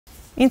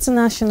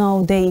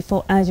International Day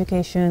for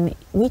Education,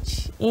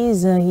 which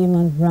is a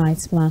human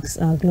rights, marks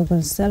a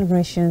global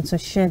celebration to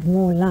shed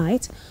more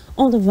light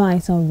on the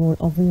vital role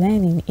of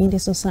learning in the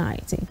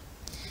society.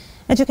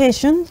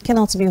 Education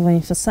cannot be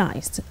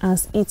overemphasized,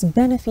 as its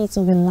benefits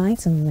of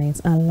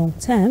enlightenment are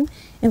long-term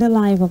in the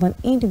life of an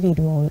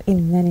individual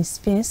in many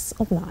spheres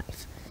of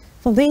life.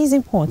 For this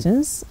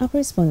importance, our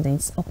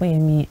correspondent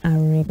Opeyemi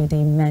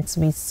Arigode met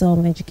with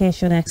some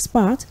education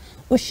experts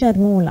who shed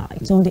more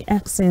light on the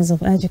essence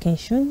of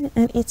education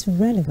and its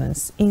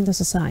relevance in the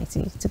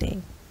society today.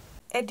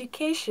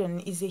 Education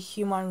is a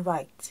human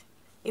right,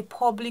 a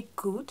public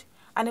good,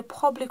 and a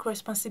public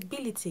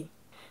responsibility.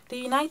 The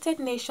United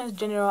Nations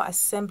General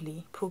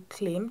Assembly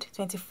proclaimed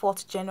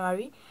 24th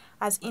January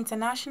as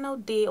International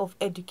Day of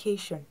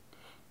Education,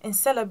 in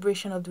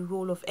celebration of the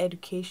role of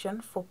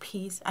education for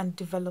peace and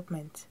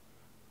development.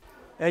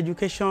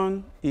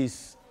 Education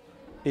is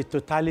a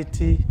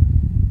totality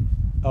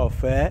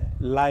of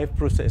life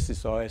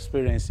processes or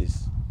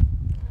experiences.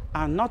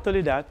 And not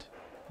only that,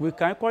 we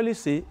can equally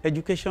say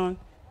education,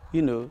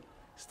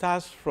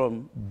 starts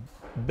from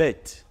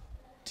birth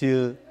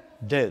till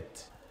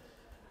death.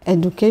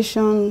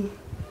 Education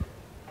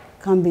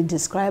can be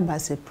described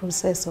as a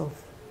process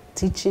of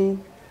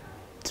teaching,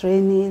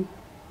 training,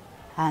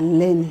 and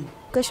learning.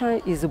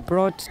 Education is a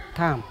broad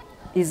term.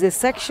 It's a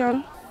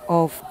section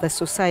of the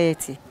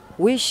society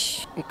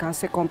which we can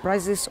say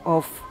comprises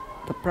of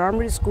the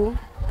primary school,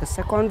 the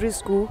secondary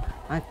school,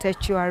 and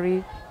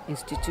tertiary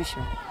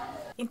institution.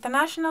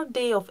 International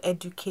Day of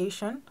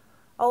Education,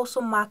 also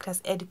marked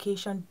as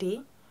Education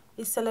Day,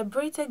 is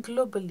celebrated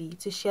globally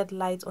to shed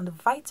light on the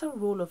vital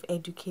role of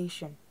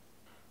education.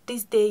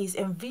 This day is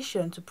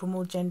envisioned to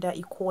promote gender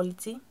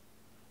equality,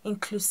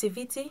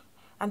 inclusivity,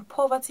 and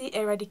poverty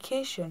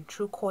eradication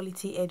through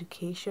quality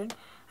education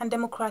and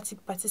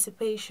democratic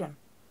participation.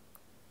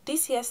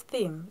 This year's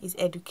theme is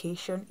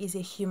Education is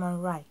a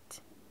Human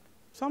Right.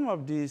 Some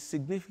of the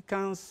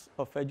significance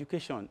of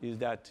education is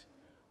that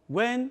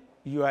when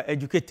you are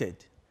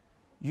educated,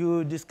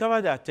 you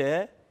discover that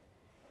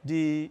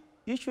the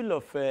issue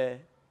of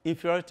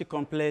inferiority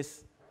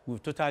complex will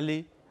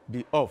totally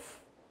be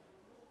off.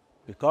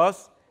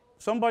 Because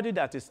somebody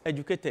that is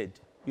educated,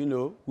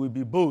 will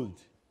be bold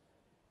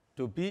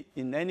to be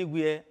in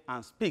anywhere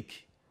and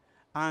speak.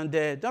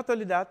 And not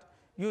only that,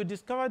 you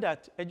discover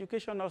that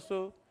education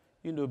also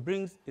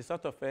brings a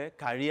sort of a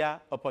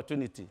career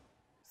opportunity.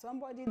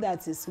 Somebody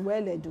that is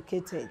well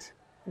educated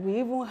will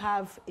even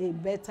have a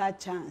better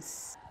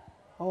chance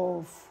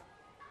of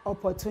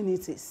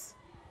opportunities.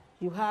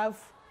 You have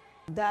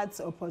that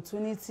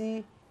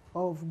opportunity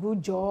of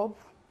good job,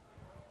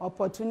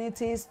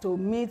 opportunities to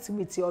meet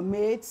with your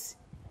mates,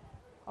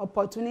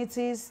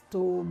 opportunities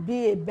to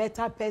be a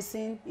better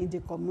person in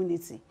the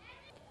community.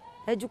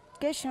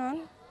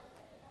 Education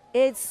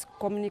aids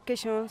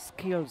communication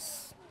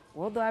skills.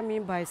 What do I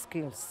mean by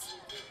skills?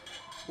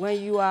 When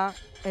you are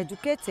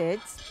educated,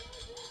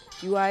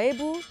 you are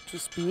able to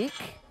speak,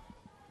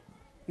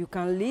 you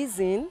can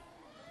listen,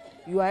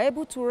 you are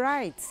able to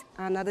write,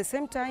 and at the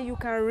same time you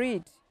can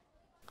read.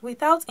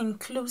 Without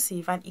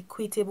inclusive and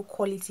equitable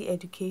quality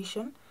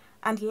education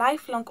and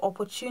lifelong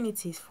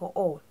opportunities for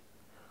all,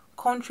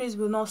 countries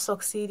will not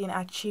succeed in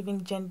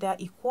achieving gender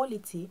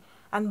equality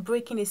and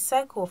breaking a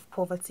cycle of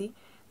poverty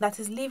that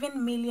is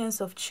leaving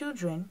millions of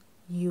children,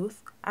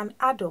 youth, and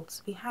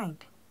adults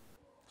behind.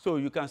 So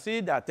you can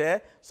see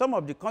that some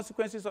of the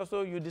consequences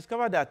also, you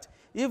discover that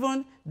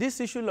even this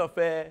issue of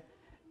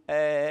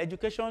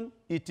education,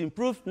 it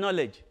improves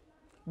knowledge.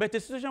 But a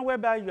situation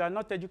whereby you are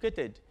not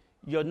educated,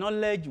 your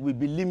knowledge will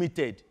be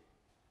limited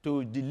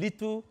to the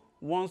little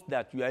ones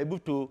that you are able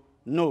to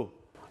know.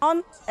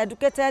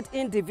 Uneducated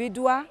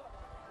individual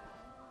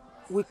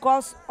will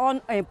cause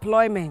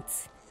unemployment.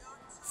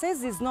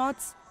 Since it's not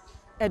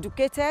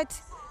educated,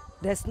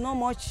 there's not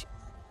much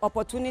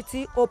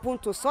opportunity open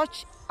to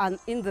such an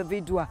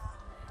individual,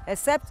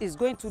 except he's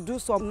going to do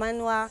some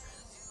manual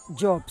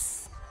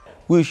jobs.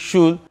 We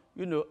should,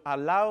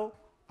 allow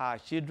our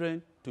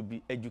children to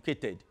be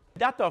educated.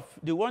 That of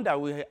the one that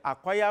we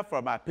acquire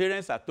from our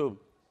parents at home,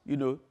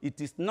 it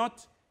is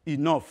not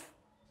enough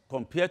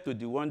compared to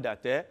the one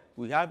that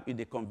we have in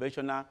the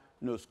conventional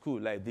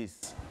school like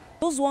this.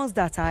 Those ones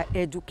that are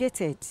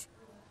educated,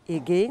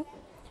 again,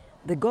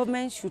 the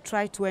government should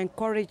try to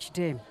encourage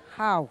them.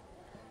 How?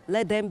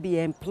 Let them be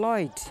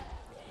employed.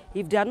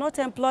 If they are not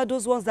employed,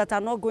 those ones that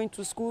are not going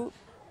to school,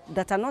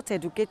 that are not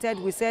educated,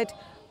 we said,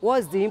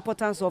 what's the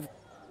importance of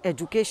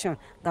education?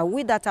 That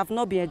we that have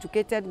not been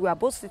educated, we are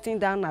both sitting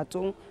down at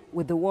home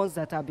with the ones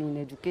that are being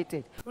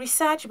educated.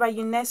 Research by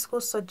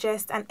UNESCO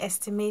suggests an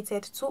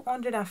estimated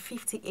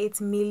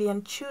 258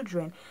 million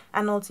children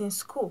are not in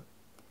school.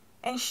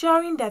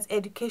 Ensuring that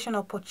education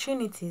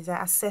opportunities are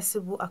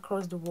accessible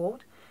across the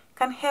world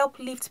can help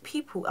lift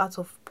people out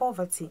of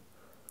poverty,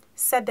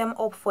 set them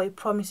up for a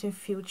promising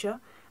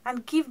future,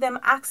 and give them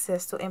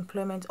access to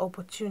employment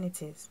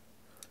opportunities.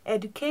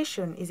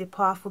 Education is a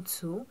powerful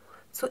tool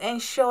to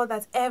ensure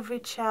that every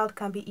child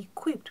can be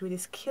equipped with the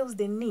skills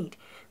they need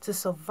to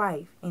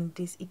survive in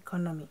this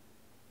economy.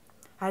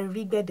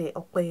 Arigbede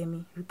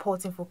Opeyemi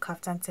reporting for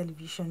KAFTAN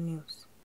Television News.